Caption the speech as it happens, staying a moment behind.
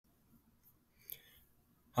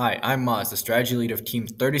Hi, I'm Maz, the strategy lead of Team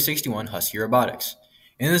 3061 Huskie Robotics.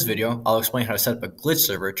 In this video, I'll explain how to set up a glitch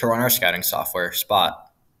server to run our scouting software,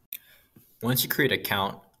 Spot. Once you create an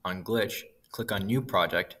account on Glitch, click on New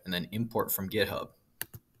Project and then Import from GitHub.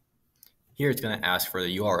 Here it's going to ask for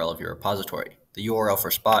the URL of your repository. The URL for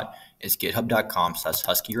Spot is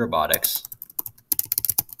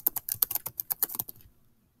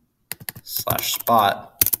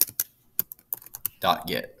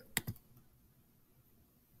github.com/huskyrobotics/spot.git.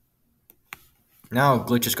 Now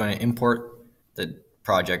Glitch is going to import the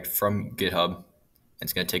project from GitHub, and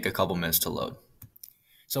it's going to take a couple minutes to load.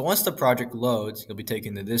 So once the project loads, you'll be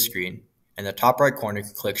taken to this screen. In the top right corner, you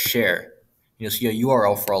can click Share. You'll see a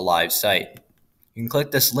URL for a live site. You can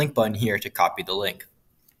click this link button here to copy the link.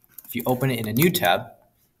 If you open it in a new tab,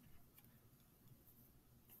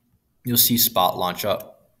 you'll see Spot launch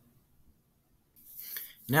up.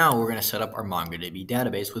 Now we're going to set up our MongoDB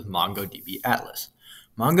database with MongoDB Atlas.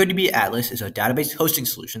 MongoDB Atlas is a database hosting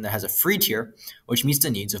solution that has a free tier, which meets the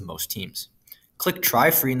needs of most teams. Click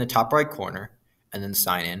Try Free in the top right corner, and then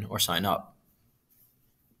sign in or sign up.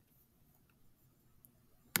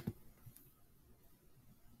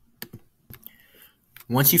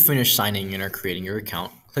 Once you finish signing in or creating your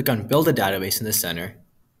account, click on Build a Database in the center.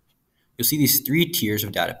 You'll see these three tiers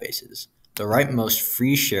of databases. The rightmost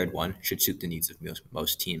free shared one should suit the needs of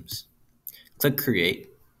most teams. Click Create,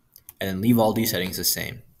 and then leave all these settings the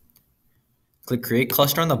same. Click Create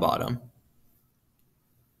Cluster on the bottom.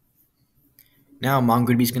 Now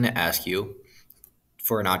MongoDB is going to ask you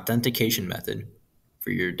for an authentication method for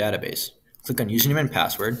your database. Click on Username and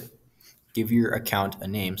Password, give your account a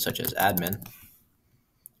name such as admin,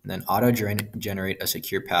 and then auto-generate a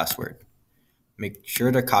secure password. Make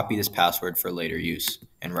sure to copy this password for later use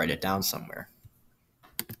and write it down somewhere.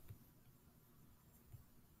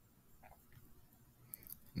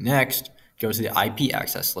 Next, go to the IP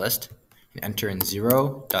access list and enter in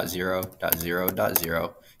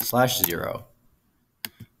 0.0.0.0.0/0,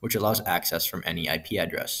 which allows access from any IP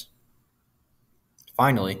address.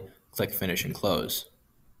 Finally, click Finish and Close.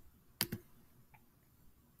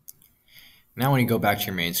 Now when you go back to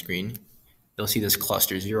your main screen, you'll see this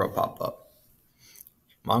cluster 0 pop up.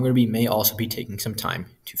 MongoDB may also be taking some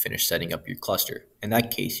time to finish setting up your cluster. In that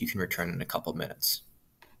case, you can return in a couple minutes.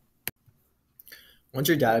 Once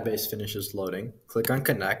your database finishes loading, click on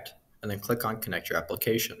Connect, and then click on Connect your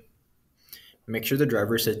application. Make sure the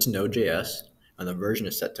driver is set to Node.js and the version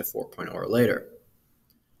is set to 4.0 or later.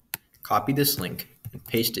 Copy this link and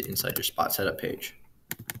paste it inside your Spot setup page.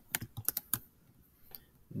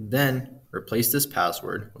 Then replace this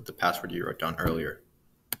password with the password you wrote down earlier.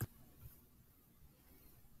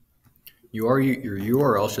 Your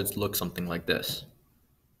URL should look something like this.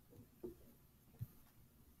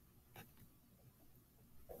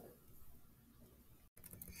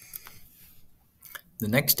 The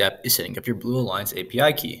next step is setting up your Blue Alliance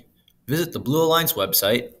API key. Visit the Blue Alliance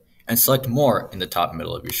website and select More in the top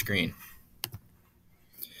middle of your screen.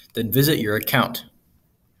 Then visit your account.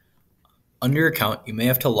 Under your account, you may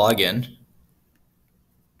have to log in.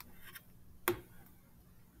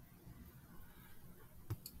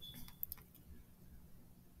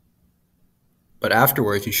 But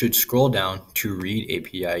afterwards, you should scroll down to read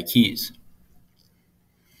API keys.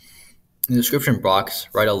 In the description box,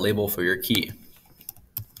 write a label for your key.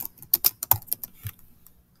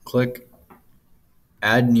 Click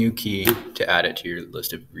Add New Key to add it to your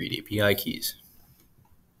list of read API keys.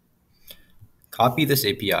 Copy this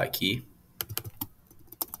API key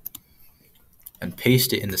and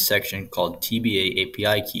paste it in the section called TBA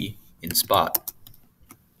API key in Spot.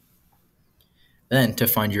 Then, to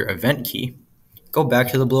find your event key, go back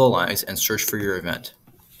to the Blue Alliance and search for your event.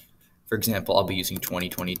 For example, I'll be using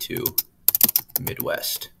 2022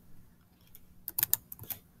 Midwest.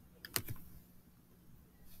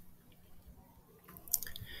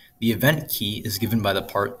 The event key is given by the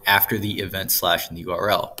part after the event / in the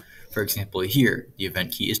URL. For example, here, the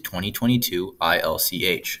event key is 2022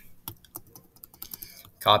 ILCH.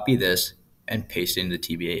 Copy this and paste it in the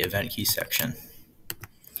TBA event key section.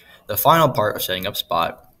 The final part of setting up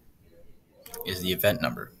Spot is the event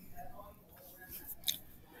number.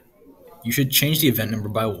 You should change the event number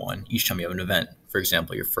by 1 each time you have an event. For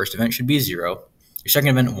example, your first event should be 0, your second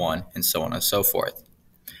event 1, and so on and so forth.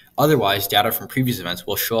 Otherwise, data from previous events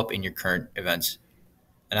will show up in your current events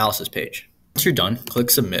analysis page. Once you're done, click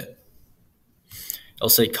Submit. It'll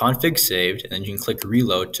say config saved, and then you can click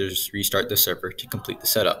reload to restart the server to complete the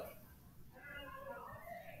setup.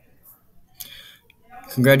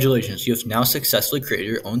 Congratulations, you have now successfully created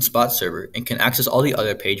your own Spot server and can access all the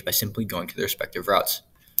other pages by simply going to their respective routes.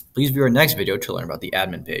 Please view our next video to learn about the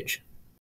admin page.